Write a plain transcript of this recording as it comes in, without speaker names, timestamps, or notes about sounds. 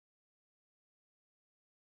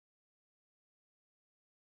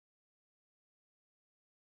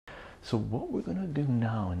So what we're going to do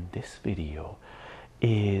now in this video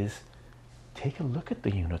is take a look at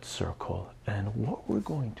the unit circle, and what we're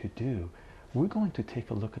going to do, we're going to take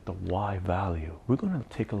a look at the y value. We're going to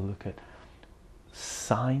take a look at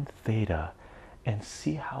sine theta and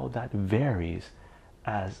see how that varies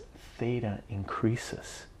as theta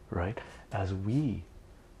increases, right? As we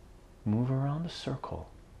move around the circle,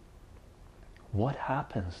 what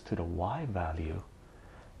happens to the y value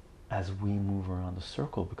as we move around the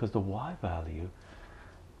circle? Because the y value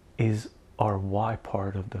is our y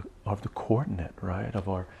part of the coordinate, right, of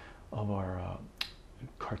our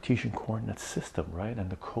Cartesian coordinate system, right? And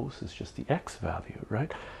the cos is just the x value,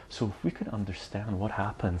 right? So if we could understand what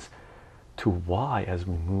happens to y as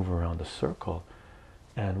we move around the circle,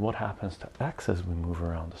 and what happens to x as we move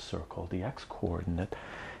around the circle, the x coordinate,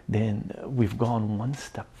 then we've gone one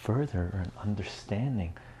step further in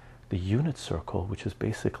understanding the unit circle, which is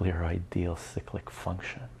basically our ideal cyclic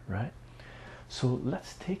function, right? So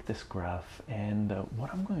let's take this graph, and what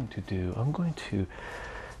I'm going to do, I'm going to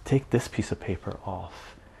take this piece of paper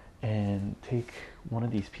off and take one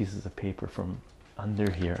of these pieces of paper from under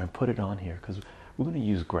here and put it on here, because we're going to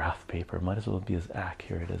use graph paper. Might as well be as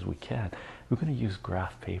accurate as we can. We're going to use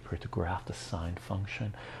graph paper to graph the sine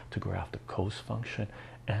function, to graph the cos function,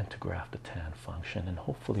 and to graph the tan function, and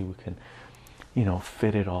hopefully we can, you know,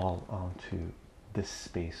 fit it all onto this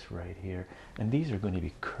space right here. And these are going to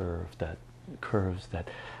be curves that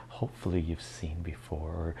hopefully you've seen before,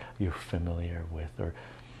 or you're familiar with, or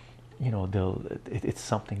you know, it's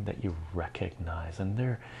something that you recognize, and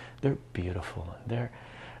they're beautiful, and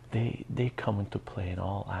they come into play in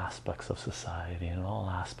all aspects of society, in all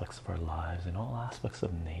aspects of our lives, in all aspects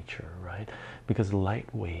of nature, right? Because light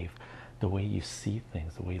wave, the way you see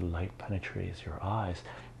things, the way light penetrates your eyes,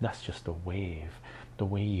 that's just a wave. The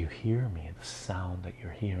way you hear me, the sound that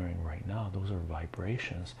you're hearing right now, those are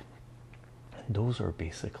vibrations, and those are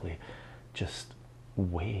basically just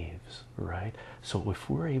waves, right? So if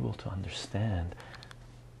we're able to understand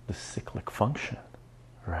the cyclic function,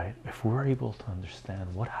 right, if we're able to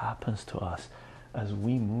understand what happens to us as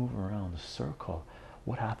we move around the circle,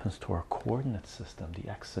 what happens to our coordinate system, the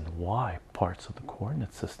x and y parts of the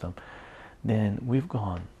coordinate system, then we've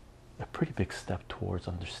gone a pretty big step towards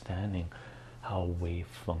understanding how a wave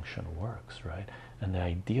function works, right? And the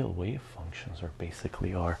ideal wave functions are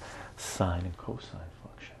basically our sine and cosine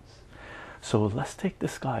functions. So let's take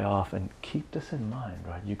this guy off and keep this in mind,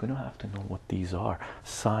 right? You're going to have to know what these are: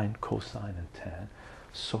 sine, cosine, and tan.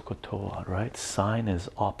 SOHCAHTOA, right? Sine is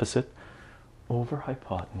opposite over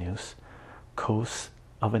hypotenuse, cos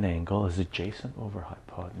of an angle is adjacent over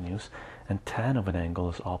hypotenuse, and tan of an angle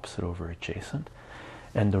is opposite over adjacent.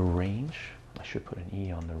 And the range, I should put an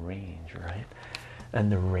E on the range, right?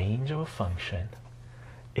 And the range of a function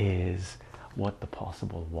is what the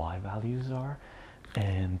possible y values are,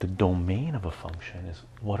 and the domain of a function is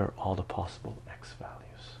what are all the possible x values.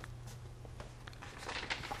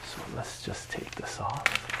 So let's just take this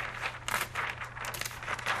off.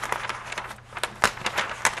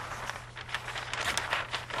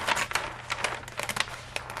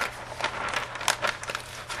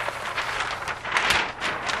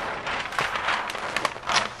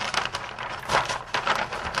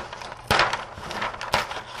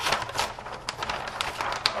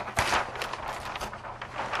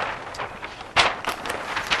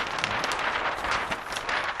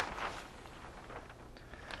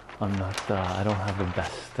 I'm not, I don't have the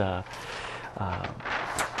best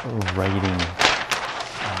writing.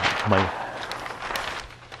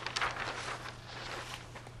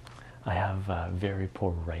 I have very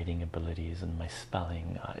poor writing abilities, and my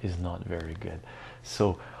spelling is not very good.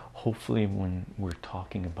 So hopefully when we're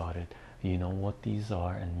talking about it, you know what these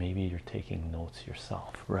are, and maybe you're taking notes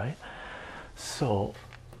yourself, right? So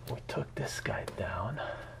we took this guy down,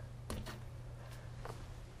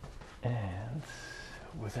 and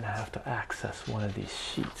we're gonna have to access one of these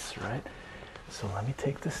sheets, right? So let me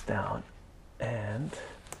take this down, and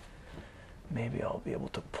maybe I'll be able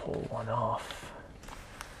to pull one off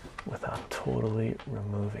without totally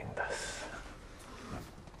removing this.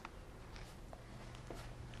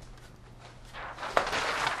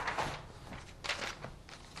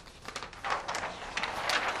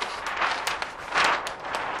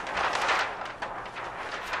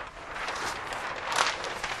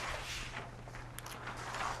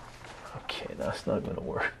 That's not going to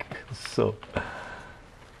work. So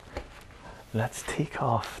let's take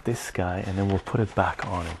off this guy, and then we'll put it back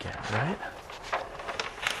on again, right?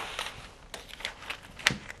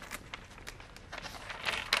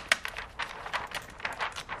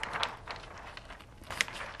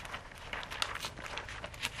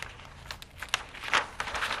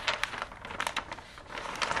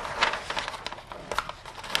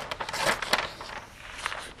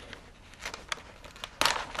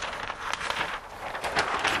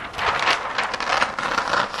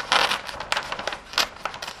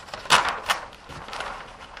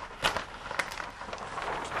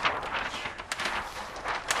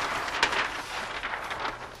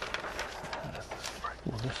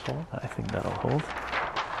 Will this hold? I think that'll hold.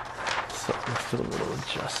 So let's do a little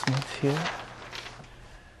adjustment here.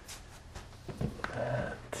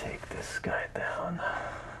 And take this guy down.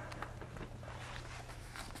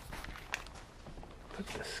 Put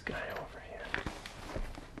this guy over here.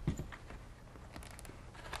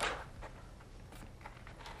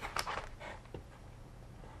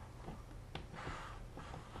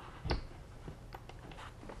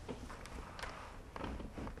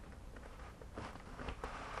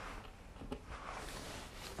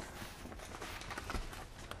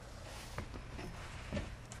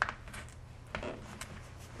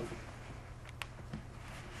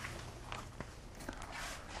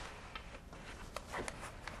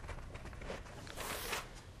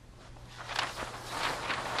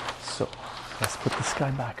 So let's put this guy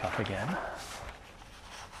back up again.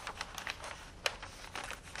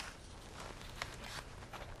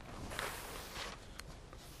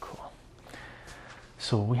 Cool.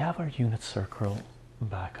 So we have our unit circle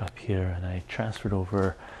back up here, and I transferred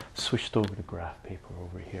over, switched over the graph paper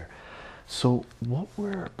over here. So what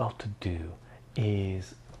we're about to do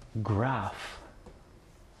is graph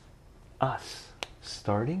us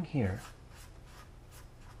starting here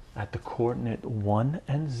at the coordinate 1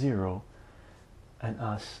 and 0, and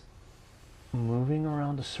us moving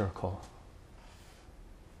around the circle,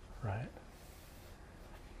 right?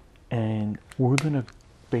 And we're gonna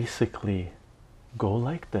basically go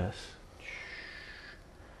like this.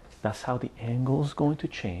 That's how the angle is going to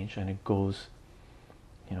change, and it goes,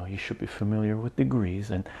 you know, you should be familiar with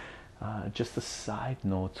degrees. And just a side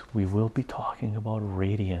note, we will be talking about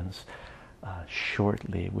radians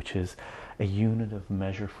shortly, which is a unit of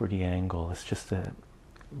measure for the angle. It's just a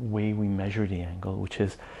way we measure the angle, which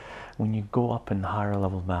is when you go up in higher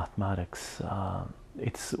level mathematics,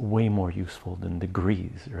 it's way more useful than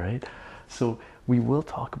degrees, right? So we will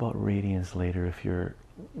talk about radians later if you're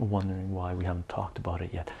wondering why we haven't talked about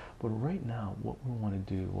it yet. But right now, what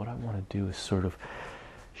I want to do is sort of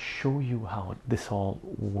show you how this all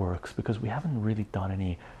works, because we haven't really done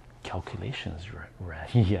any calculations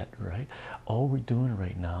yet, right? All we're doing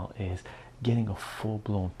right now is getting a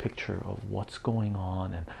full-blown picture of what's going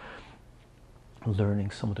on and learning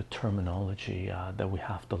some of the terminology that we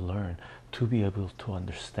have to learn to be able to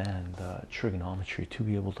understand trigonometry, to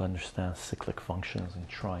be able to understand cyclic functions and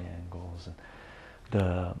triangles and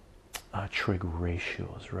the trig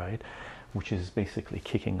ratios, right? Which is basically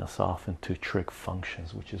kicking us off into trig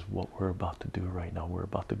functions, which is what we're about to do right now. We're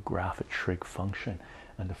about to graph a trig function,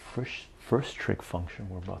 and the first trig function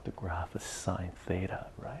we're about to graph is sine theta,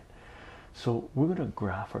 right? So we're going to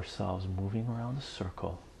graph ourselves moving around a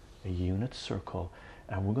circle, a unit circle,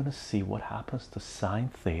 and we're going to see what happens to sine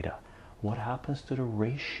theta, what happens to the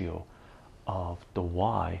ratio of the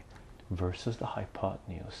y versus the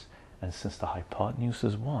hypotenuse. And since the hypotenuse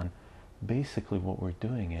is 1, basically what we're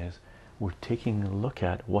doing is we're taking a look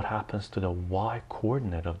at what happens to the y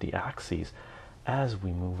coordinate of the axes as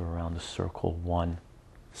we move around the circle 1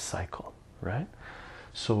 cycle, right?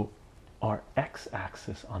 So our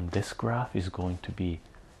x-axis on this graph is going to be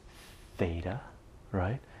theta,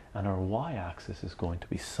 right? And our y-axis is going to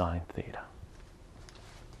be sine theta.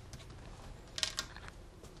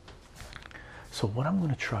 So what I'm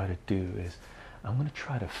going to try to do is I'm going to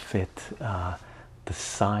try to fit the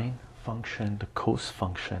sine function, the cos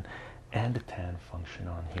function, and the tan function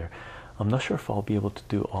on here. I'm not sure if I'll be able to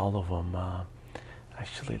do all of them.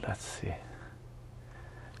 Actually, let's see.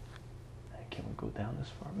 Can we go down this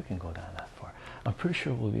far? We can go down that far. I'm pretty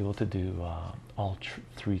sure we'll be able to do all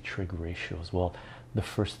three trig ratios. Well, the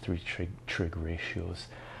first three trig ratios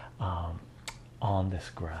on this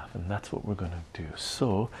graph, and that's what we're going to do.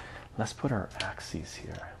 So let's put our axes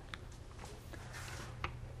here.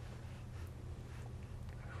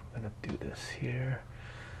 We're going to do this here.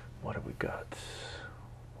 What have we got?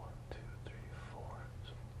 1, 2, 3, 4.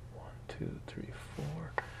 So 1, 2, 3, 4.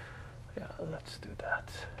 Yeah, let's do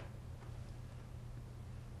that.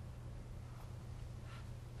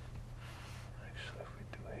 Actually, if we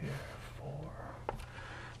do here 4.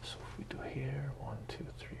 So if we do here 1, 2,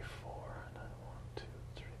 3, 4, and then 1, 2,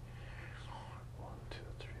 3, 4. 1, 2,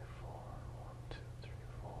 3, 4. 1, 2, 3,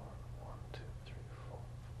 4. 1, 2, 3, 4.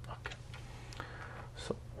 Okay.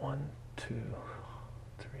 So 1, 2,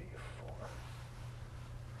 3, 4.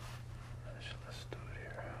 Actually, let's do it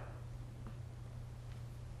here.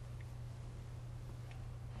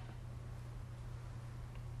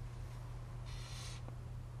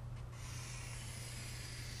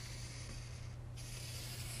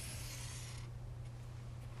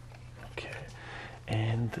 Okay,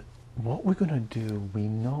 and what we're going to do, we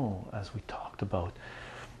know, as we talked about,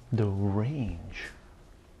 the range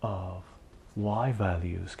of y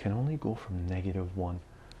values can only go from -1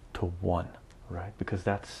 to 1, right? Because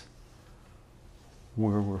that's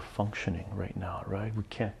where we're functioning right now, right? We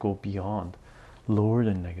can't go beyond lower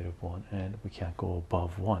than -1, and we can't go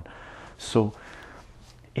above 1. So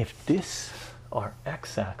if this, our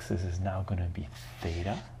x-axis, is now going to be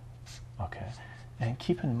theta, okay, and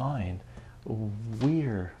keep in mind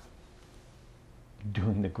we're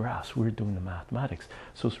doing the graphs, we're doing the mathematics,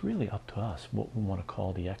 so it's really up to us what we want to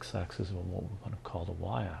call the x-axis and what we want to call the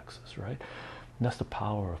y-axis, right? And that's the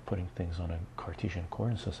power of putting things on a Cartesian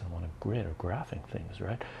coordinate system, on a grid, or graphing things,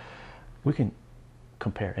 right? We can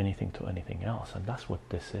compare anything to anything else, and that's what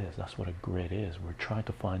this is. That's what a grid is. We're trying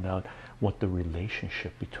to find out what the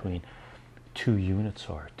relationship between two units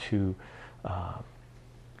are, two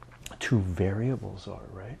variables are,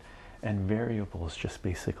 right? And variable is just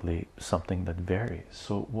basically something that varies.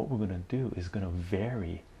 So what we're going to do is going to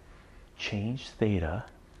vary, change theta,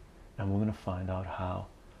 and we're going to find out how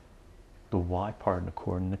the y part of the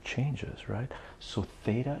coordinate changes, right? So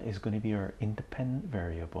theta is going to be our independent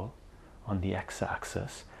variable on the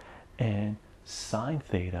x-axis, and sine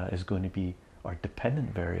theta is going to be our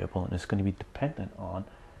dependent variable, and it's going to be dependent on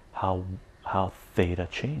how theta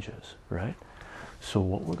changes, right? So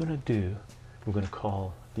what we're going to do, we're going to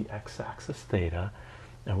call the x-axis theta,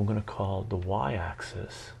 and we're going to call the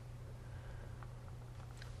y-axis,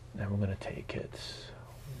 and we're going to take it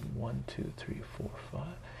 1 2 3 4 5,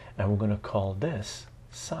 and we're going to call this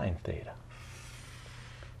sine theta,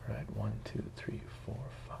 right? 1 2 3 4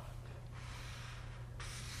 5.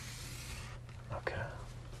 Okay,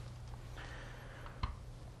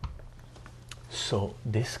 so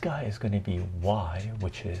this guy is going to be y,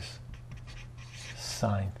 which is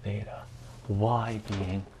sine theta, y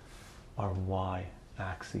being our y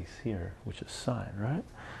axis here, which is sine, right?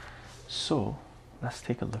 So let's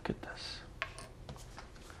take a look at this.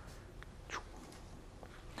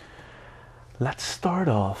 Let's start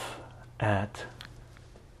off at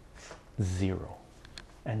 0,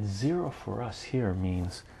 and 0 for us here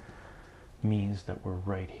means that we're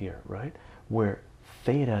right here, right? Where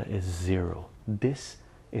theta is 0, this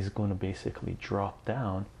is going to basically drop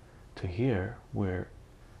down to here, where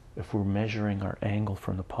if we're measuring our angle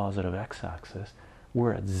from the positive x-axis,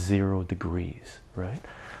 we're at 0 degrees, right?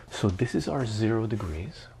 So this is our 0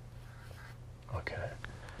 degrees, okay,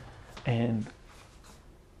 and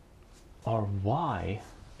our y,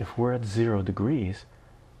 if we're at 0 degrees,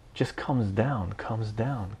 just comes down, comes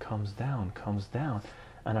down, comes down, comes down,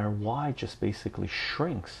 and our y just basically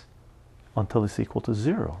shrinks until it's equal to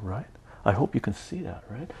 0, right? I hope you can see that,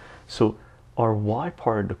 right? So our y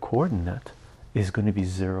part of the coordinate is going to be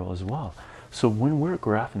 0 as well. So when we're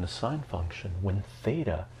graphing the sine function, when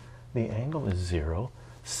theta, the angle is 0,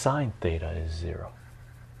 sine theta is 0.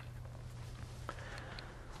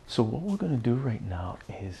 So what we're going to do right now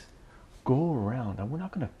is go around, and we're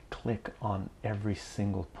not going to click on every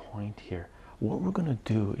single point here. What we're going to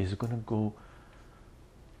do is going to go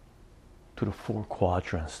to the 4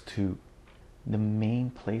 quadrants, to the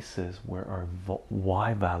main places where our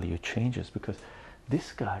y value changes, because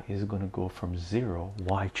this guy is going to go from 0,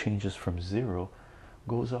 y changes from 0,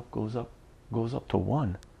 goes up, goes up, goes up to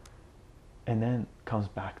 1, and then comes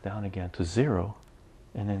back down again to 0,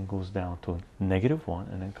 and then goes down to -1,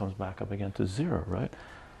 and then comes back up again to 0, right?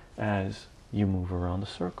 As you move around the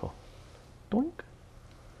circle. Doink,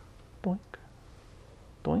 doink,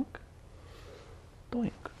 doink,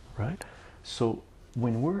 doink, right? So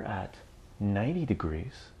when we're at 90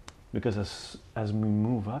 degrees, because as we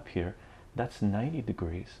move up here, that's 90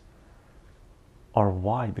 degrees, our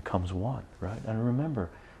y becomes 1, right? And remember,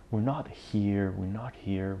 we're not here, we're not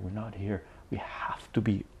here, we're not here. We have to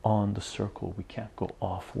be on the circle. We can't go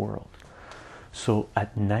off world. So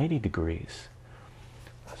at 90 degrees,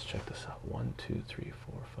 let's check this out. 1 2 3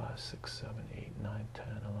 4 5 6 7 8 9 10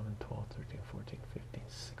 11 12 13 14 15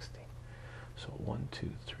 16. So 1 2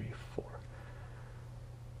 3 4.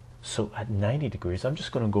 So at 90 degrees, I'm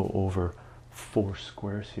just going to go over 4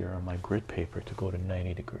 squares here on my grid paper to go to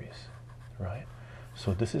 90 degrees, right?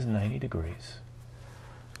 So this is 90 degrees.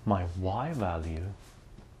 My y value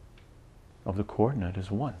of the coordinate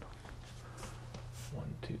is 1.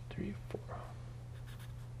 1 2 3 4.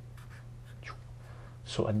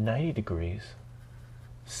 So at 90 degrees,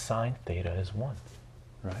 sine theta is 1,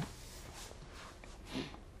 right?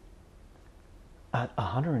 At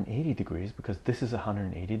 180 degrees, because this is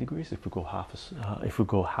 180 degrees, if we go half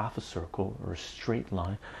a circle, or a straight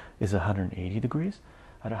line is 180 degrees.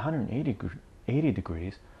 At 180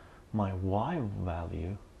 degrees, my y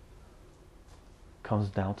value comes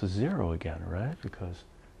down to 0 again, right? Because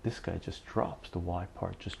this guy just drops, the y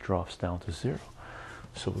part just drops down to 0.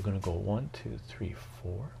 So we're going to go 1, 2, 3,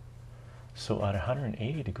 4. So at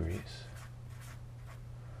 180 degrees,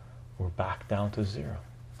 we're back down to 0.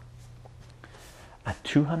 At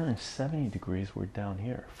 270 degrees, we're down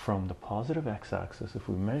here. From the positive x-axis, if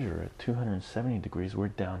we measure it, 270 degrees, we're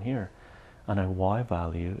down here. And our y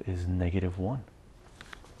value is -1,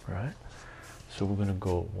 right? So we're going to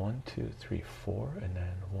go 1, 2, 3, 4, and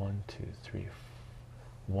then 1, 2, 3,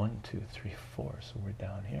 1, 2, 3, 4. So we're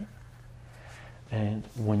down here. And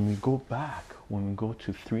when we go back, when we go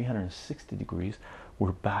to 360 degrees,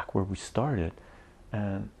 we're back where we started,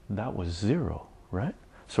 and that was 0, right?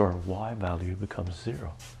 So our y value becomes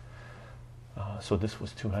 0. So this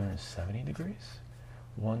was 270 degrees.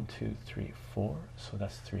 1, 2, 3, 4. So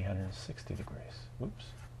that's 360 degrees. Whoops.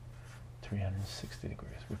 360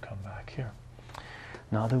 degrees. We come back here.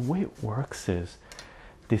 Now the way it works is,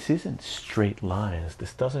 this isn't straight lines.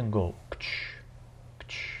 This doesn't go.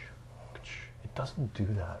 It doesn't do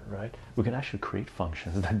that, right? We can actually create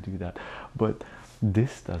functions that do that, but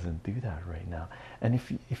this doesn't do that right now. And if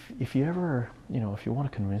you ever, if you want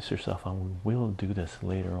to convince yourself, and we will do this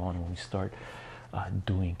later on when we start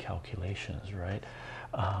doing calculations, right?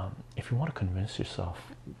 If you want to convince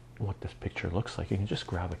yourself what this picture looks like, you can just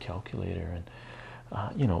grab a calculator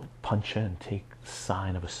and punch in, take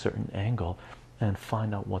sine of a certain angle, and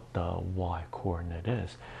find out what the y coordinate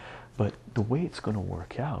is. But the way it's going to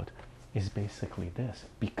work out is basically this.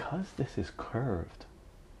 Because this is curved,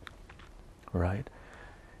 right,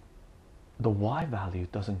 the y value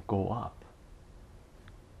doesn't go up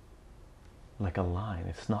like a line.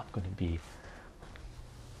 It's not going to be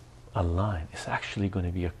a line. It's actually going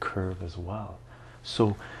to be a curve as well.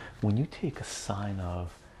 So when you take a sine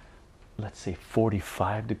of, let's say,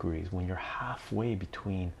 45 degrees, when you're halfway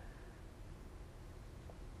between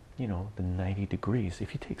the 90 degrees,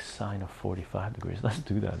 if you take sine of 45 degrees, let's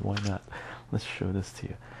do that. Why not? Let's show this to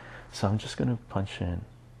you. So I'm just going to punch in.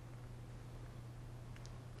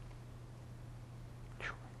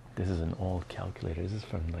 This is an old calculator. This is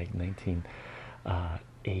from like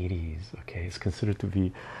 1980s. Okay, it's considered to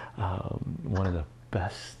be one of the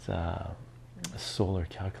best solar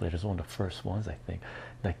calculators, one of the first ones, I think,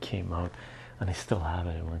 that came out, and I still have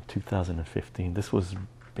it. We're in 2015. This was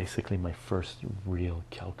basically my first real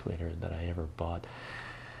calculator that I ever bought,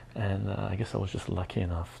 and I guess I was just lucky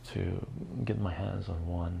enough to get my hands on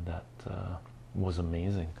one that was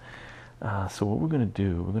amazing. So what we're going to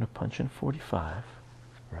do, we're going to punch in 45,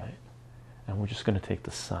 right, and we're just going to take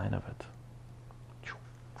the sine of it.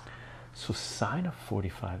 So sine of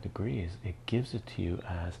 45 degrees, it gives it to you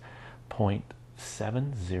as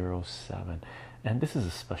 0.707, and this is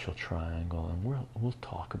a special triangle, and we'll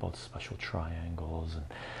talk about special triangles and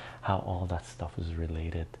how all that stuff is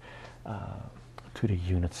related to the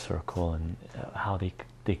unit circle, and how they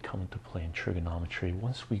come into play in trigonometry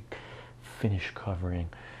once we finish covering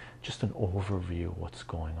just an overview of what's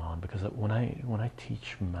going on. Because when I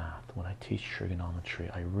teach math, when I teach trigonometry,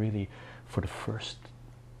 I really, for the first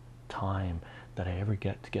time that I ever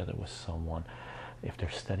get together with someone, if they're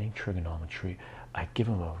studying trigonometry, I give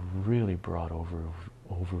them a really broad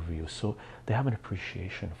overview, so they have an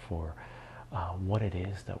appreciation for what it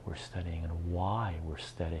is that we're studying and why we're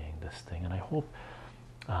studying this thing. And I hope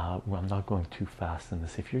I'm not going too fast in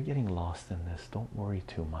this. If you're getting lost in this, don't worry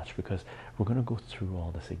too much, because we're going to go through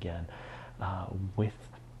all this again with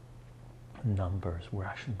numbers. We're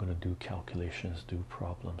actually going to do calculations, do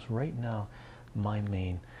problems. Right now, my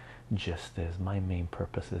main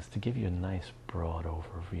purpose is to give you a nice broad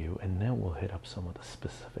overview, and then we'll hit up some of the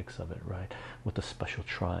specifics of it, right, with the special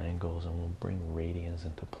triangles, and we'll bring radians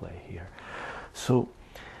into play here. So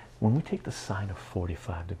when we take the sine of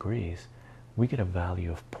 45 degrees, we get a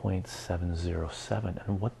value of 0.707,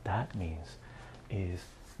 and what that means is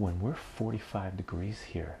when we're 45 degrees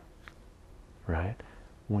here, right,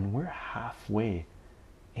 when we're halfway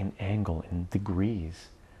in angle, in degrees,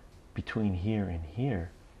 between here and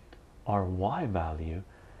here, our y value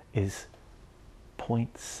is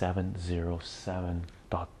 0.707 ...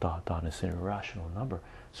 It's an irrational number.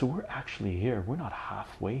 So we're actually here. We're not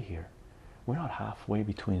halfway here. We're not halfway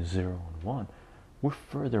between 0 and 1. We're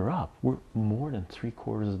further up. We're more than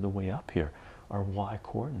 3/4 of the way up here. Our y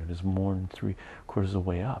coordinate is more than 3/4 of the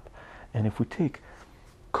way up. And if we take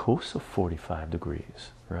cos of 45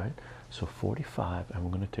 degrees, right, so 45, and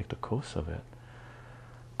we're going to take the cos of it,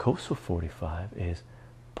 cos of 45 is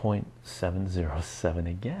 0.707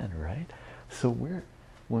 again, right? So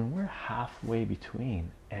when we're halfway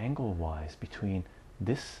between, angle wise, between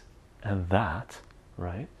this and that,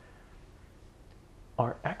 right,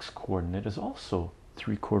 our x coordinate is also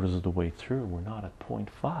 3/4 of the way through. We're not at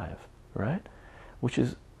 0.5, right, which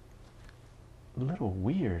is a little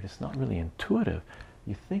weird. It's not really intuitive.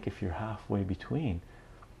 You think if you're halfway between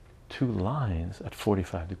two lines at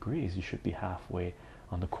 45 degrees, you should be halfway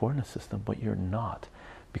on the coordinate system, but you're not,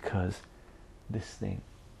 because this thing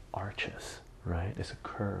arches, right? It's a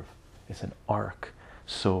curve, it's an arc,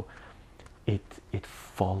 so it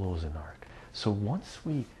follows an arc. So once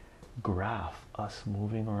we graph us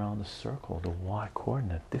moving around the circle, the y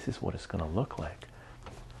coordinate, this is what it's going to look like.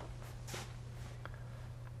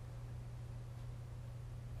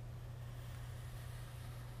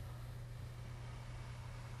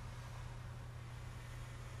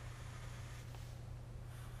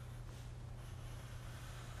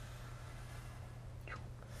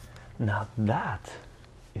 Now that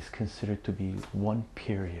is considered to be one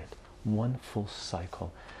period, one full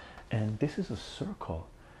cycle, and this is a circle.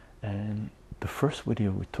 And the first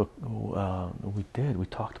video we talked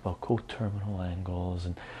about coterminal angles,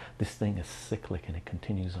 and this thing is cyclic and it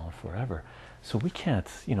continues on forever. So we can't,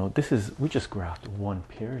 you know, we just graphed one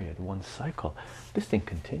period, one cycle. This thing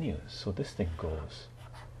continues, so this thing goes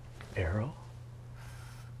arrow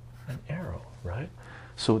and arrow, right?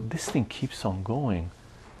 So this thing keeps on going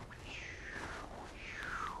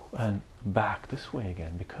and back this way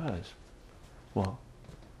again, because, well,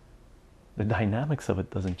 the dynamics of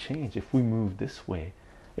it doesn't change. If we move this way,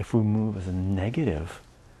 if we move as a negative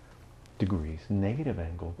degrees, negative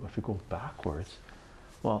angle, if we go backwards,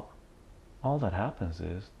 well, all that happens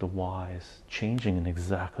is the y is changing in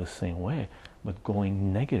exactly the same way, but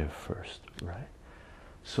going negative first, right?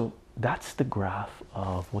 So that's the graph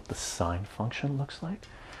of what the sine function looks like.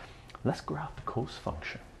 Let's graph the cos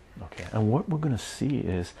function. Okay, and what we're going to see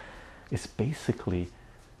is it's basically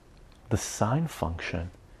the sine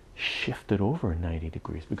function shifted over 90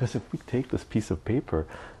 degrees, because if we take this piece of paper,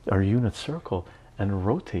 our unit circle, and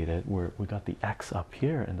rotate it where we got the x up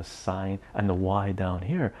here and the sine and the y down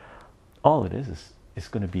here, all it is it's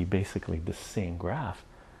going to be basically the same graph.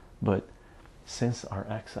 But since our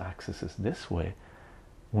x-axis is this way,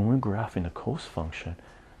 when we're graphing the cos function,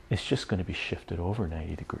 it's just going to be shifted over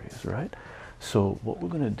 90 degrees, right? So what we're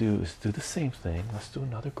going to do is do the same thing. Let's do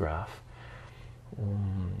another graph.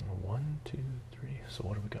 1, 2, 3. So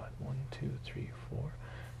what do we got? 1, 2, 3, 4.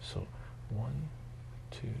 So 1,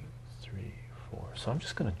 2, 3, 4. So I'm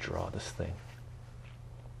just going to draw this thing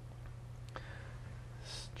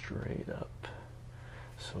straight up.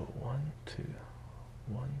 So 1, 2,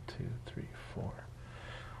 1, 2, 3, 4. 1,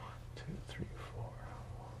 2, 3, 4.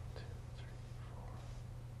 1, 2, 3, 4.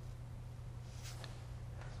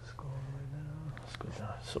 Let's go right now. Let's go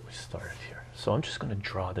down. So we started here. So I'm just going to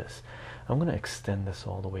draw this. I'm going to extend this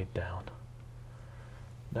all the way down.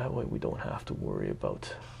 That way we don't have to worry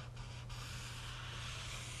about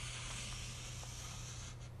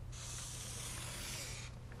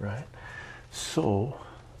right. So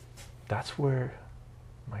that's where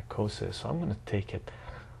my cos is. So I'm going to take it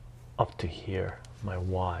up to here, my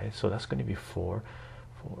y. So that's going to be 4.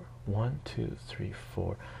 1, 2, 3,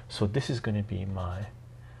 4. So this is going to be my 1,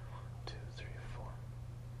 2, 3, 4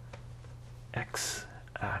 x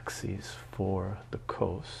axis for the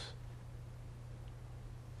cos.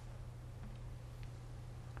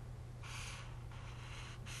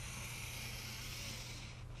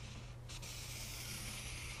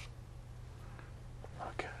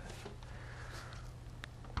 Okay.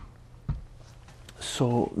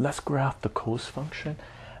 So let's graph the cos function,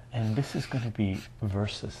 and this is going to be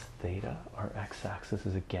versus theta. Our x-axis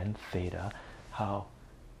is again theta. How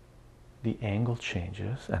the angle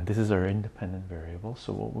changes, and this is our independent variable.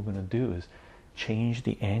 So what we're going to do is change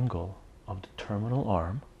the angle of the terminal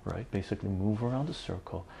arm, right? Basically move around the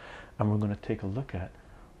circle, and we're going to take a look at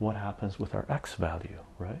what happens with our x value,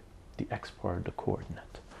 right? The x part of the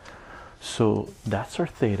coordinate. So that's our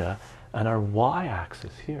theta, and our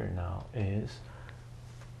y-axis here now is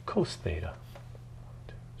cos theta. 1,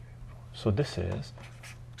 2, 3, 4. So this is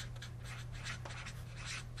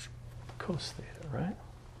cos theta, right?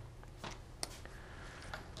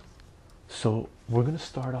 So we're going to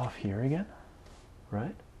start off here again,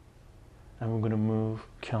 right? And we're going to move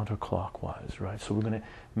counterclockwise, right? So we're going to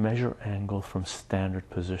measure angle from standard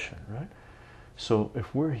position, right? So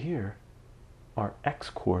if we're here, our x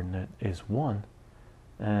coordinate is 1,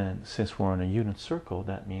 and since we're on a unit circle,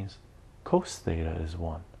 that means cos theta is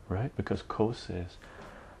 1, right? Because cos is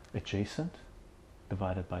adjacent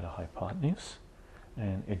divided by the hypotenuse,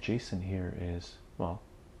 and adjacent here is, well,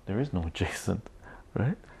 there is no adjacent,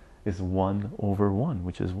 right? Is 1 over 1,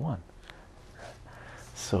 which is 1.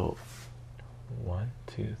 So 1,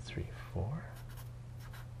 2, 3, 4.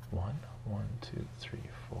 1, 1, 2, 3,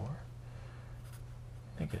 4.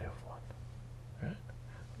 Negative 1, right?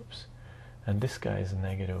 Oops. And this guy is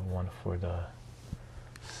negative 1 for the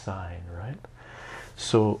sine, right?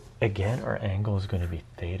 So again, our angle is going to be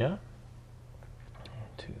theta. 1,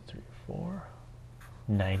 2, 3, 4,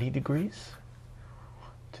 90 degrees.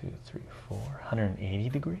 2, 3, 4, 180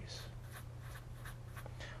 degrees.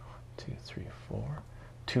 2, 3, 4,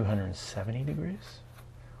 270 degrees.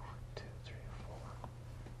 2, 3, 4,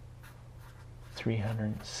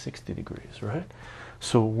 360 degrees, right?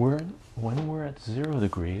 So when we're at 0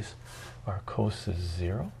 degrees, our cos is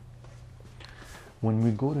 0. When we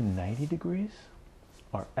go to 90 degrees,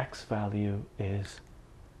 our x value is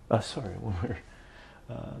sorry,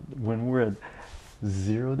 when we're at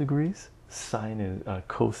 0 degrees, sine is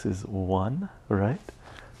cos is 1, right?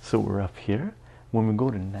 So we're up here. When we go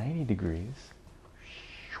to 90 degrees,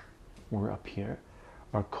 we're up here.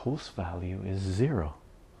 Our cos value is 0,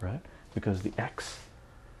 right? Because the x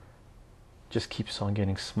just keeps on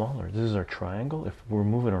getting smaller. This is our triangle. If we're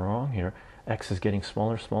moving along here, x is getting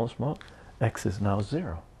smaller, smaller, smaller. X is now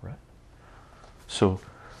 0, right? So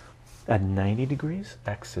at 90 degrees,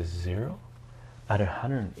 x is 0. At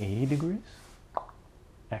 180 degrees,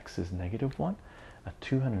 x is -1. At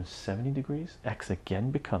 270 degrees, x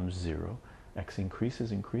again becomes 0. X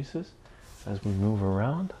increases as we move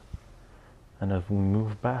around, and as we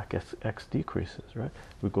move back, x decreases, right?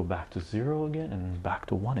 We go back to 0 again and back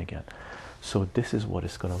to 1 again. So this is what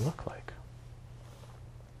it's going to look like.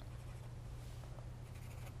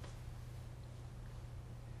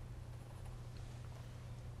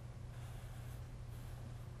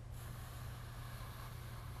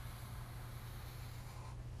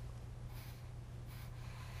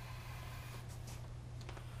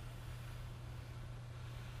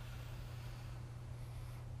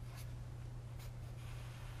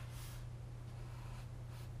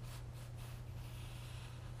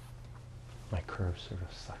 My curve sort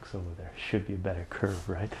of sucks over there. Should be a better curve,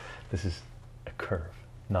 right? This is a curve,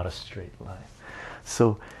 not a straight line.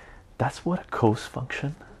 So that's what a cos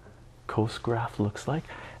function, cos graph looks like.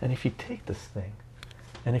 And if you take this thing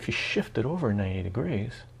and if you shift it over 90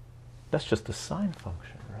 degrees, that's just a sine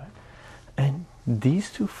function, right? And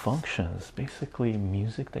these two functions, basically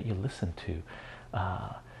music that you listen to,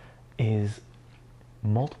 is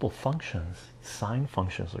multiple functions, sine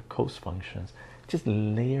functions or cos functions, just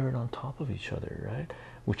layered on top of each other, right?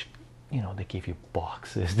 Which, you know, they give you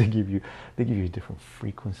boxes, they give you different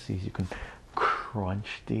frequencies. You can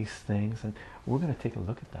crunch these things, and we're going to take a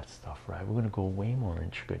look at that stuff, right? We're going to go way more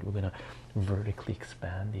intricate. We're going to vertically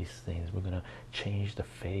expand these things. We're going to change the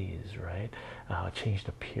phase, right? Change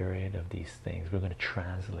the period of these things. We're going to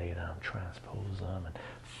translate them, transpose them, and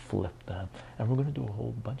flip them, and we're going to do a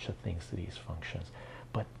whole bunch of things to these functions.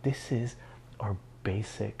 But this is our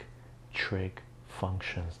basic trig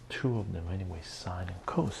functions, two of them anyway, sine and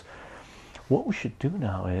cos. What we should do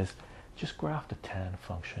now is just graph the tan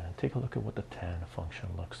function and take a look at what the tan function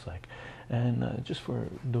looks like. And just for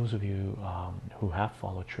those of you who have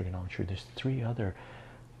followed trigonometry, there's 3 other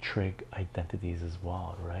trig identities as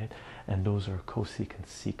well, right? And those are cosecant,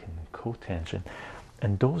 secant, and cotangent,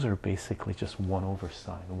 and those are basically just 1 over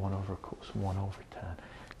sine, 1 over cos, 1 over tan.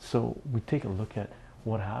 So we take a look at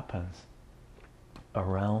what happens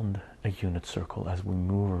around a unit circle as we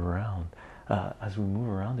move around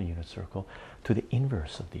the unit circle to the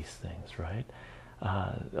inverse of these things, right?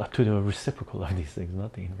 To the reciprocal of these things,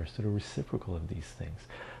 not the inverse, to the reciprocal of these things.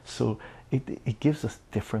 So it gives us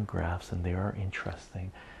different graphs, and they are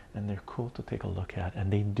interesting and they're cool to take a look at.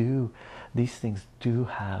 And these things do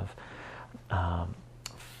have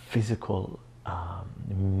physical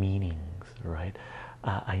meanings, right?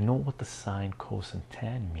 I know what the sine, cos, and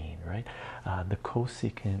tan mean, right? The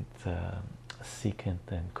cosecant, secant,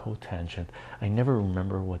 and cotangent, I never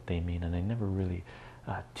remember what they mean, and I never really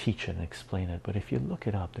teach it and explain it. But if you look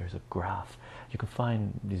it up, there's a graph. You can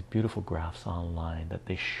find these beautiful graphs online that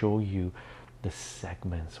they show you the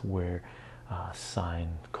segments where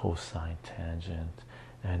sine, cosine, tangent,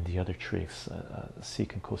 and the other trigs,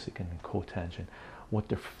 secant, cosecant, and cotangent, what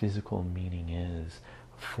their physical meaning is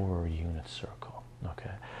for a unit circle.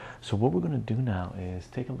 Okay, so what we're going to do now is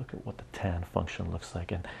take a look at what the tan function looks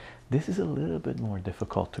like, and this is a little bit more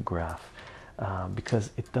difficult to graph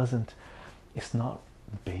because it's not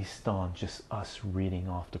based on just us reading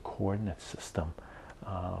off the coordinate system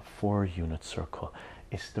for a unit circle.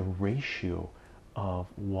 It's the ratio of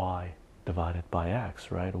y divided by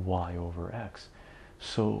x, right? Y over x.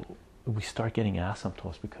 So we start getting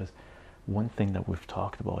asymptotes because one thing that we've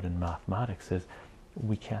talked about in mathematics is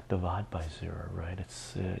we can't divide by 0, right?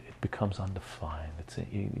 It becomes undefined.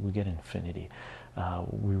 We get infinity.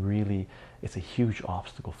 It's a huge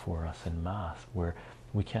obstacle for us in math where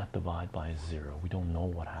we can't divide by 0. We don't know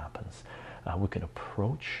what happens. We can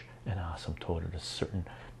approach an asymptote at a certain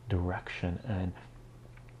direction and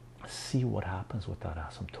see what happens with that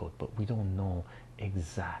asymptote, but we don't know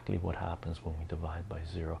exactly what happens when we divide by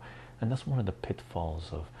 0. And that's one of the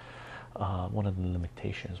pitfalls of one of the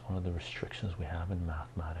limitations, one of the restrictions we have in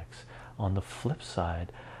mathematics. On the flip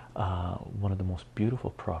side, one of the most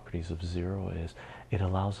beautiful properties of 0 is it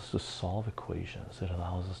allows us to solve equations, it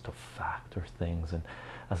allows us to factor things, and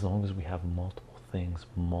as long as we have multiple things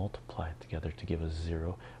multiplied together to give us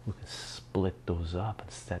 0, we can split those up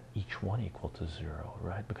and set each one equal to 0,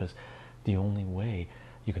 right? Because the only way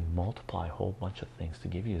you can multiply a whole bunch of things to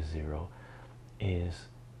give you 0 is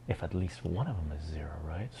if at least one of them is 0,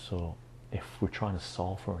 right? So if we're trying to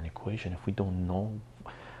solve for an equation, if we don't know,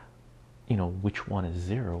 you know, which one is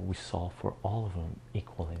 0, we solve for all of them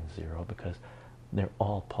equaling 0, because they're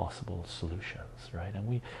all possible solutions, right? And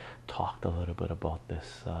we talked a little bit about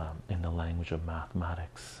this in the language of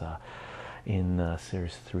mathematics in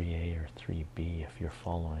series 3a or 3b, if you're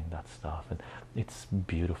following that stuff. And it's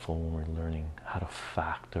beautiful when we're learning how to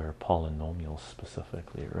factor polynomials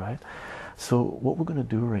specifically, right? So what we're going to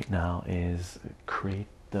do right now is create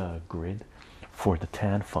the grid for the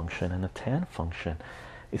tan function, and the tan function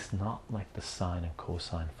is not like the sine and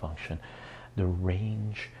cosine function. The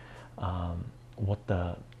range, what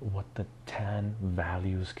the tan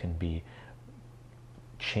values can be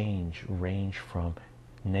range from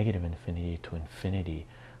negative infinity to infinity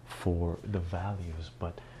for the values,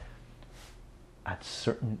 but at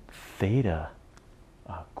certain theta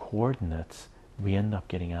coordinates we end up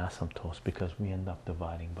getting asymptotes because we end up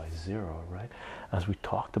dividing by 0, right? As we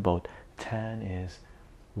talked about, tan is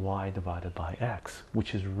y divided by x,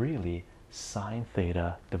 which is really sine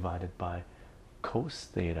theta divided by cos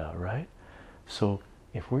theta, right? So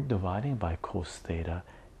if we're dividing by cos theta,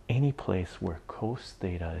 any place where cos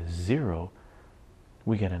theta is 0,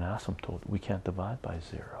 we get an asymptote. We can't divide by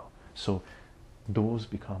 0. So those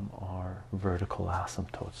become our vertical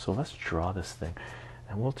asymptotes. So let's draw this thing,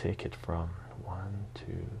 and we'll take it from 1, 2,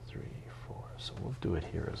 3, 4. So we'll do it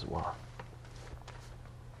here as well.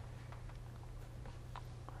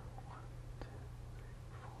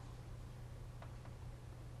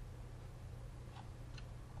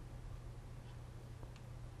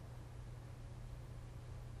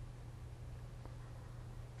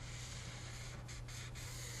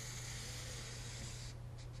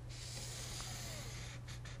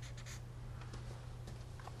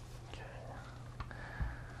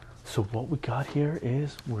 So what we got here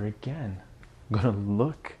is we're again going to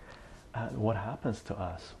look at what happens to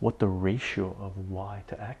us, what the ratio of y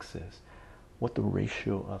to x is, what the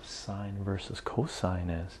ratio of sine versus cosine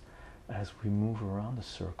is as we move around the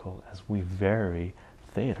circle, as we vary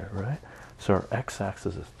theta, right? So our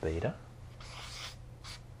x-axis is theta,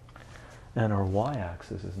 and our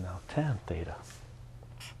y-axis is now tan theta.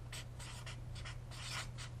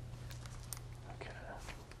 Okay.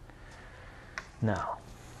 Now,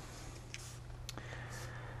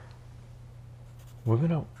 we're going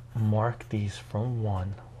to mark these from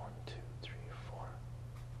 1, 2, 3, 4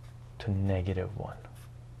 to -1.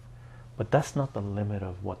 But that's not the limit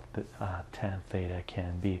of what the tan theta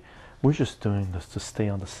can be. We're just doing this to stay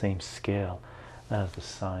on the same scale as the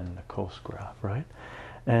sine and the cos graph, right?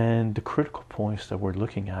 And the critical points that we're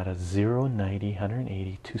looking at is 0, 90,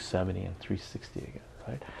 180, 270, and 360 again,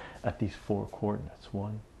 right? At these 4 coordinates,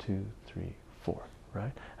 1, 2, 3, 4,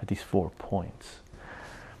 right? At these 4 points.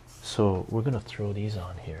 So we're going to throw these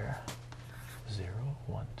on here. 0,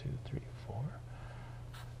 1, 2, 3, 4,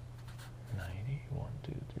 90, 1,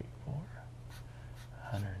 2, 3, 4,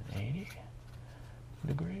 180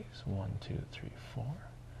 degrees, 1, 2, 3, 4,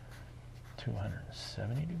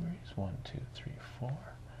 270 degrees, 1, 2, 3, 4,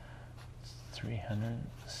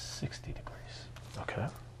 360 degrees. Okay.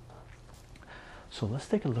 So let's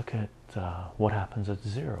take a look at what happens at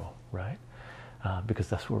 0, right? Because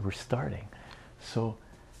that's where we're starting. So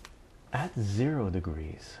at 0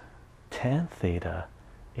 degrees, tan theta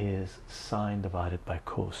is sine divided by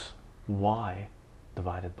cos, y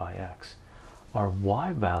divided by x. Our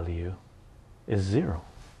y value is 0,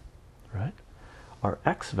 right? Our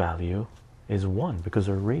x value is 1 because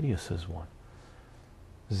our radius is 1.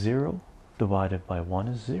 0 divided by 1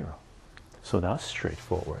 is 0. So that's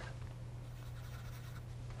straightforward.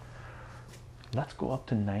 Let's go up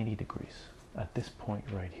to 90 degrees at this point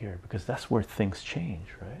right here, because that's where things change,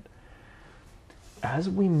 right? As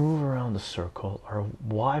we move around the circle, our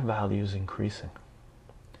y value is increasing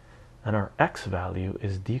and our x value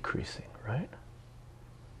is decreasing, right?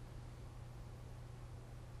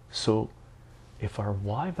 So if our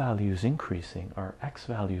y value is increasing, our x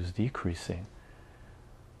value is decreasing,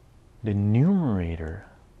 the numerator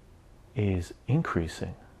is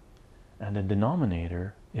increasing and the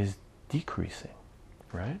denominator is decreasing,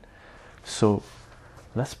 right? So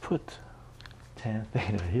let's put tan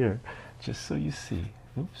theta here just so you see.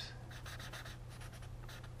 Oops.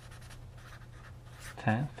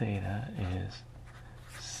 Tan theta is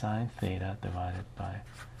sine theta divided by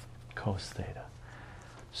cos theta.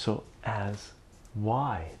 So as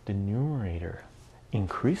y, the numerator,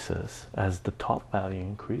 increases, as the top value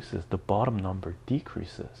increases, the bottom number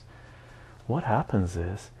decreases. What happens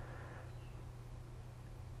is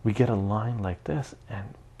we get a line like this,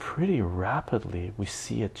 and pretty rapidly we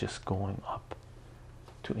see it just going up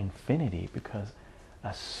to infinity, because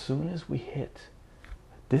as soon as we hit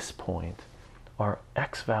this point, our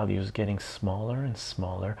x value is getting smaller and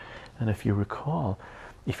smaller. And if you recall,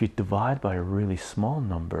 if you divide by a really small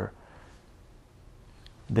number,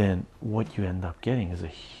 then what you end up getting is a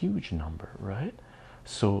huge number, right?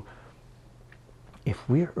 So if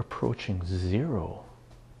we're approaching 0,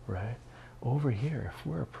 right, over here, if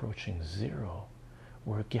we're approaching 0,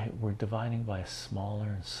 we're dividing by a smaller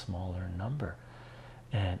and smaller number,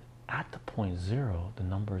 and at the point 0 the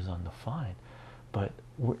number is undefined, but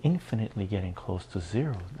we're infinitely getting close to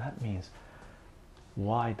 0. That means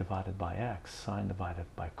y divided by x, sine divided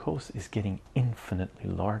by cos, is getting infinitely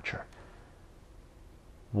larger.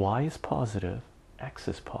 Y is positive, x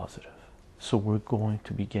is positive, so we're going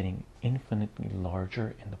to be getting infinitely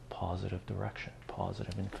larger in the positive direction,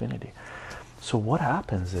 positive infinity. So what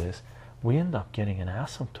happens is we end up getting an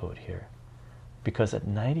asymptote here, because at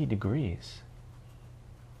 90 degrees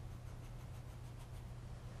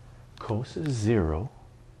cos is 0,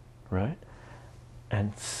 right,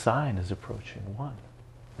 and sine is approaching 1,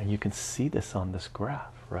 and you can see this on this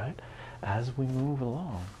graph, right? As we move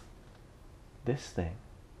along, this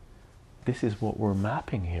is what we're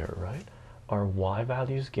mapping here, right? Our y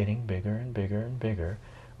value is getting bigger and bigger and bigger,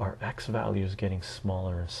 our x value is getting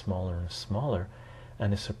smaller and smaller and smaller,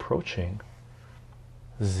 and it's approaching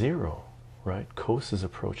 0, right? Cos is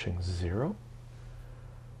approaching 0.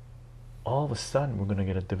 All of a sudden we're going to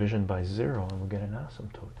get a division by 0 and we'll get an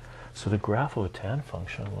asymptote. So the graph of a tan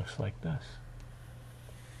function looks like this,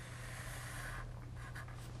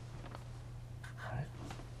 right?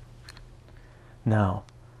 Now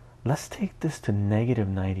let's take this to negative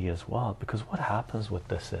 90 as well, because what happens with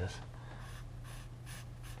this is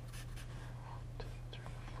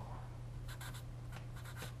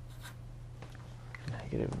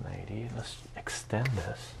negative 90. Let's extend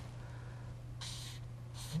this.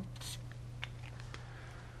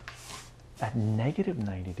 At negative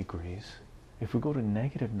 90 degrees, if we go to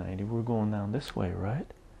negative 90, we're going down this way, right?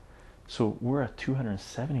 So we're at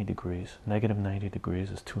 270 degrees. Negative 90 degrees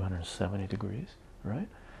is 270 degrees, right?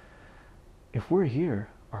 If we're here,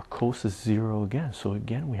 our cos is 0 again, so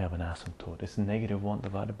again we have an asymptote. It's negative 1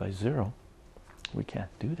 divided by 0. We can't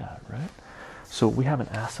do that, right? So we have an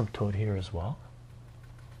asymptote here as well.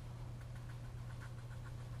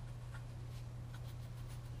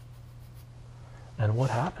 And what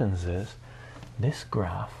happens is this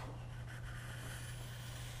graph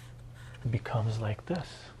becomes like this.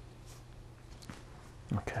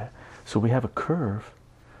 Okay, so we have a curve.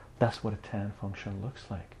 That's what a tan function looks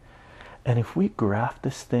like. And if we graph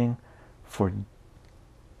this thing for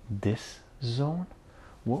this zone,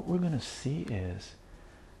 what we're going to see is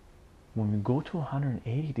when we go to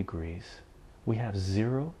 180 degrees, we have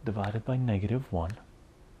 0 divided by negative 1.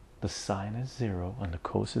 The sine is 0 and the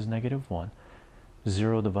cos is negative 1.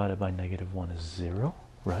 0 divided by negative 1 is 0,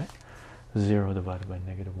 right? 0 divided by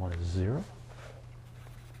negative 1 is 0.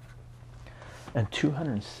 And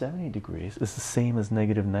 270 degrees is the same as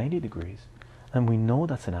negative 90 degrees. And we know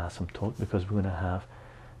that's an asymptote because we're going to have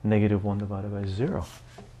negative 1 divided by 0.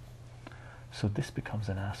 So this becomes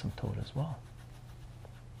an asymptote as well.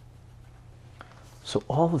 So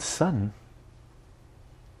all of a sudden,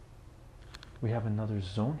 we have another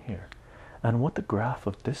zone here. And what the graph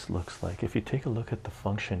of this looks like, if you take a look at the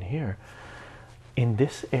function here, in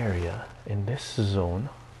this area, in this zone,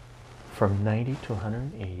 from 90 to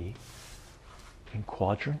 180, in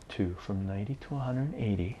quadrant 2, from 90 to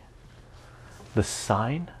 180, the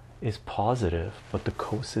sine is positive, but the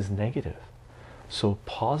cos is negative. So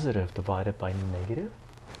positive divided by negative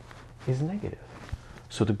is negative.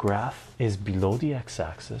 So the graph is below the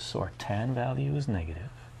x-axis, so our tan value is negative.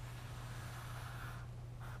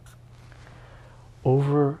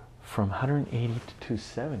 Over from 180 to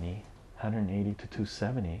 270, 180 to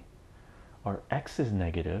 270, our x is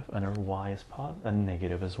negative and our y is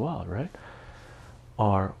negative as well, right?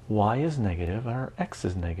 Our y is negative and our x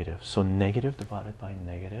is negative. So negative divided by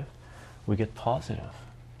negative, we get positive,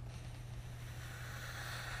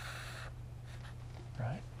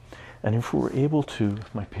 right? And if we were able to,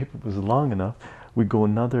 if my paper was long enough, we go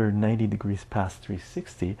another 90 degrees past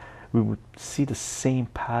 360, we would see the same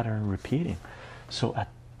pattern repeating. So at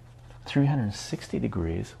 360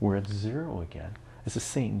 degrees, we're at 0 again. It's the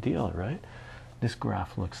same deal, right? This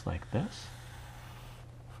graph looks like this,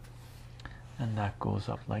 and that goes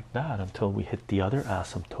up like that until we hit the other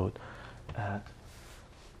asymptote at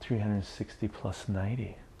 360 plus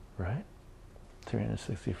 90, right?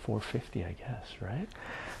 360, 450, I guess, right?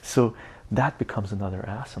 So that becomes another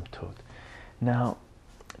asymptote. Now,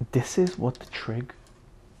 this is what the trig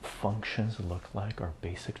functions look like, our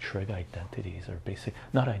basic trig identities, our basic,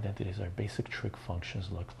 not identities, our basic trig functions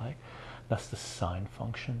look like. That's the sine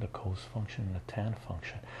function, the cos function, and the tan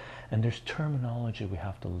function. And there's terminology we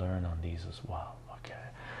have to learn on these as well, okay?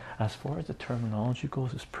 As far as the terminology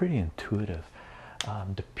goes, it's pretty intuitive.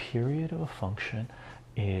 The period of a function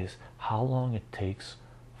is how long it takes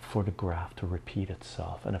for the graph to repeat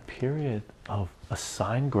itself, and a period of a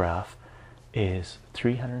sine graph is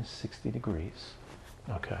 360 degrees.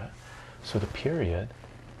 Okay, so the period,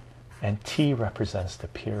 and t represents the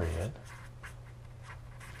period,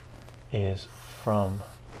 is from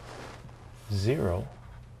 0,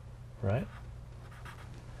 right,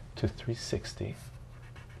 to 360.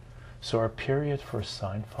 So our period for a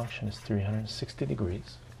sine function is 360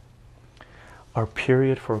 degrees. Our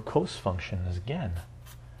period for a cos function is again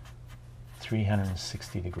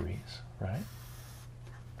 360 degrees, right?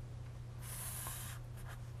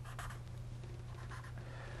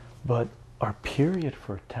 But our period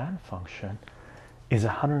for a tan function is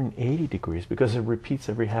 180 degrees because it repeats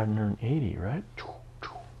every 180, right?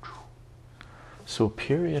 So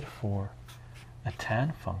period for a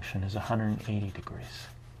tan function is 180 degrees.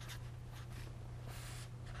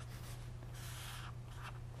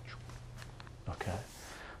 Okay,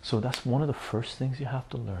 so that's one of the first things you have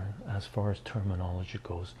to learn as far as terminology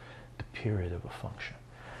goes, the period of a function.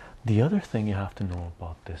 The other thing you have to know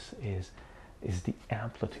about this is the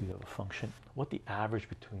amplitude of a function, what the average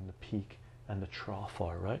between the peak and the trough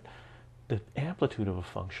are, right? The amplitude of a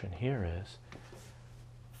function here is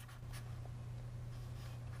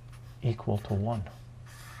equal to 1,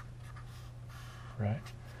 right?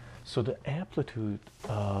 So the amplitude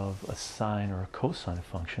of a sine or a cosine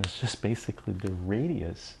function is just basically the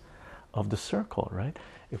radius of the circle, right?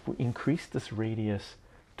 If we increase this radius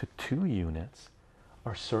to 2 units,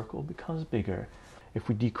 our circle becomes bigger. If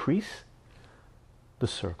we decrease the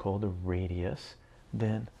circle, the radius,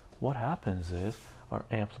 then what happens is our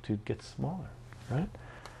amplitude gets smaller, right?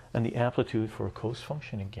 And the amplitude for a cos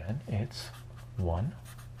function, again, it's 1,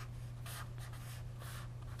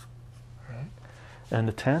 right? And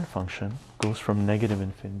the tan function goes from negative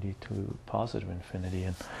infinity to positive infinity,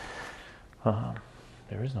 and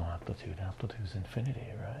there is no amplitude. Amplitude is infinity,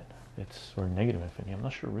 right? It's, or negative infinity. I'm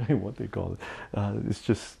not sure really what they call it. It's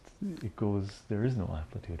just, it goes, there is no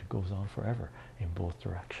amplitude. It goes on forever in both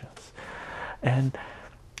directions. And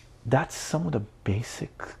that's some of the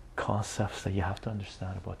basic concepts that you have to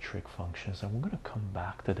understand about trig functions. And we're going to come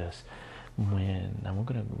back to this and we're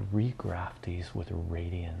going to regraph these with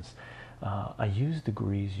radians. I use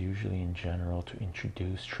degrees usually in general to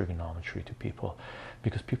introduce trigonometry to people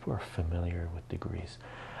because people are familiar with degrees.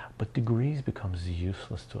 But degrees becomes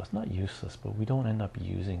useless to us. Not useless, but we don't end up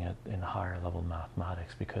using it in higher level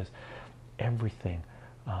mathematics because everything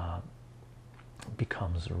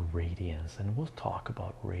becomes radians, and we'll talk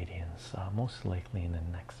about radians most likely in the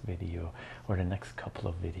next video or the next couple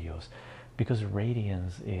of videos, because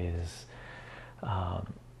radians is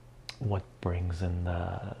what brings in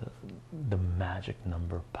the magic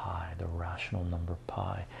number pi, the rational number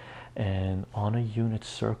pi. And on a unit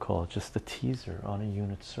circle, just a teaser, on a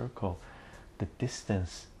unit circle, the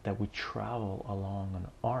distance that we travel along an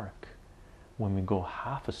arc when we go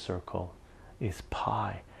half a circle is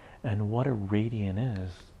pi. And what a radian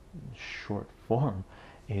is, short form,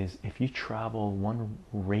 is if you travel 1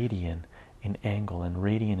 radian in angle, and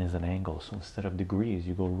radian is an angle, so instead of degrees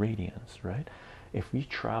you go radians, right? If we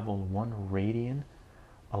travel 1 radian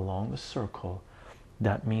along a circle,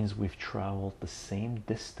 that means we've traveled the same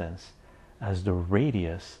distance as the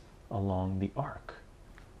radius along the arc.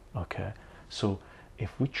 Okay, so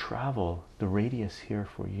if we travel, the radius here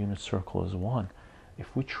for a unit circle is 1.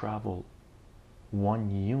 If we travel 1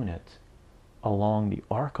 unit along the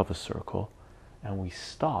arc of a circle and we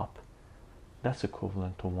stop, that's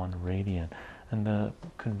equivalent to 1 radian. And the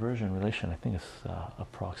conversion relation, I think, is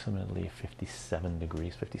approximately 57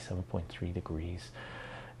 degrees, 57.3 degrees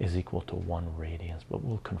is equal to 1 radians, but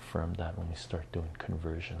we'll confirm that when we start doing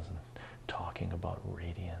conversions and talking about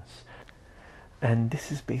radians. And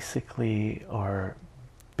this is basically our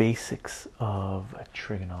basics of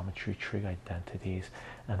trigonometry, trig identities,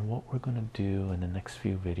 and what we're going to do in the next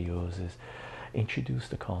few videos is introduce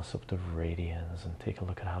the concept of radians and take a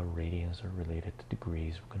look at how radians are related to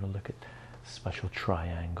degrees. We're going to look at special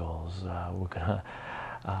triangles. We're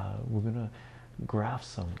gonna graph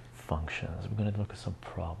some functions. We're going to look at some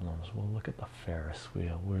problems. We'll look at the Ferris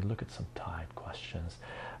wheel. We'll look at some tide questions.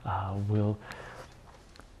 We'll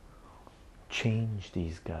change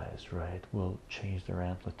these guys, right? We'll change their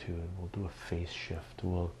amplitude. We'll do a phase shift.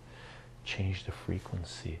 We'll change the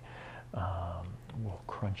frequency. We'll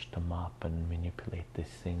crunch them up and manipulate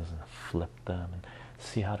these things and flip them and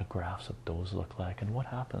see how the graphs of those look like and what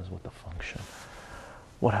happens with the function.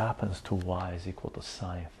 What happens to y is equal to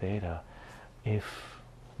sine theta if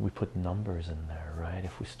we put numbers in there, right?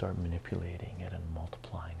 If we start manipulating it and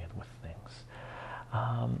multiplying it with things.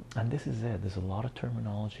 And this is it. There's a lot of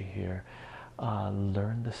terminology here.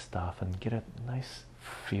 Learn this stuff and get a nice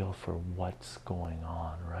feel for what's going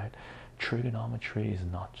on, right? Trigonometry is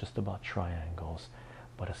not just about triangles,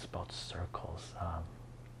 but it's about circles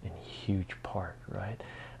in huge part, right?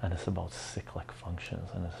 And it's about cyclic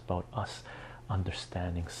functions, and it's about us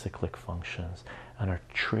understanding cyclic functions. And our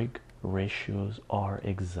trig ratios are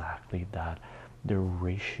exactly that. They're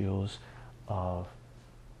ratios of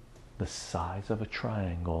the size of a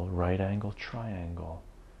triangle, right angle triangle,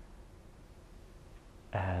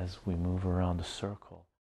 as we move around the circle.